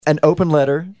An open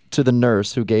letter to the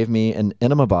nurse who gave me an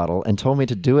enema bottle and told me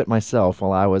to do it myself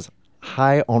while I was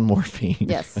high on morphine.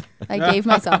 Yes, I gave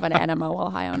myself an enema while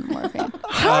high on morphine.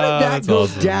 How did that go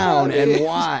awesome. down and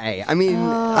why? I mean,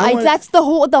 That's the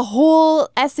whole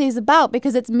essay is about,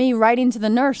 because it's me writing to the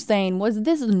nurse saying, was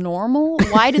this normal?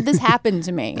 Why did this happen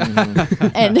to me?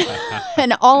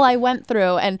 and all I went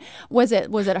through, and was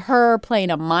it her playing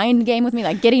a mind game with me,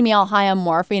 like getting me all high on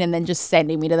morphine and then just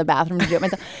sending me to the bathroom to do it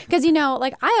myself? Because,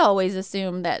 like I always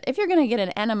assume that if you're going to get an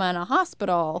enema in a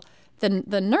hospital, then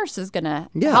the nurse is going to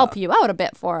help you out a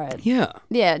bit for it. Yeah.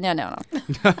 Yeah, no.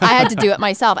 I had to do it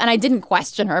myself. And I didn't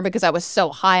question her because I was so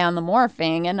high on the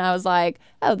morphine. And I was like,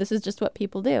 oh, this is just what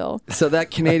people do. So that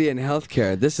Canadian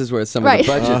healthcare, this is where some of the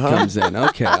budget comes in.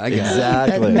 Okay, I got it.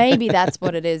 Exactly. Maybe that's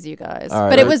what it is, you guys. All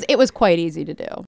right. But it was quite easy to do.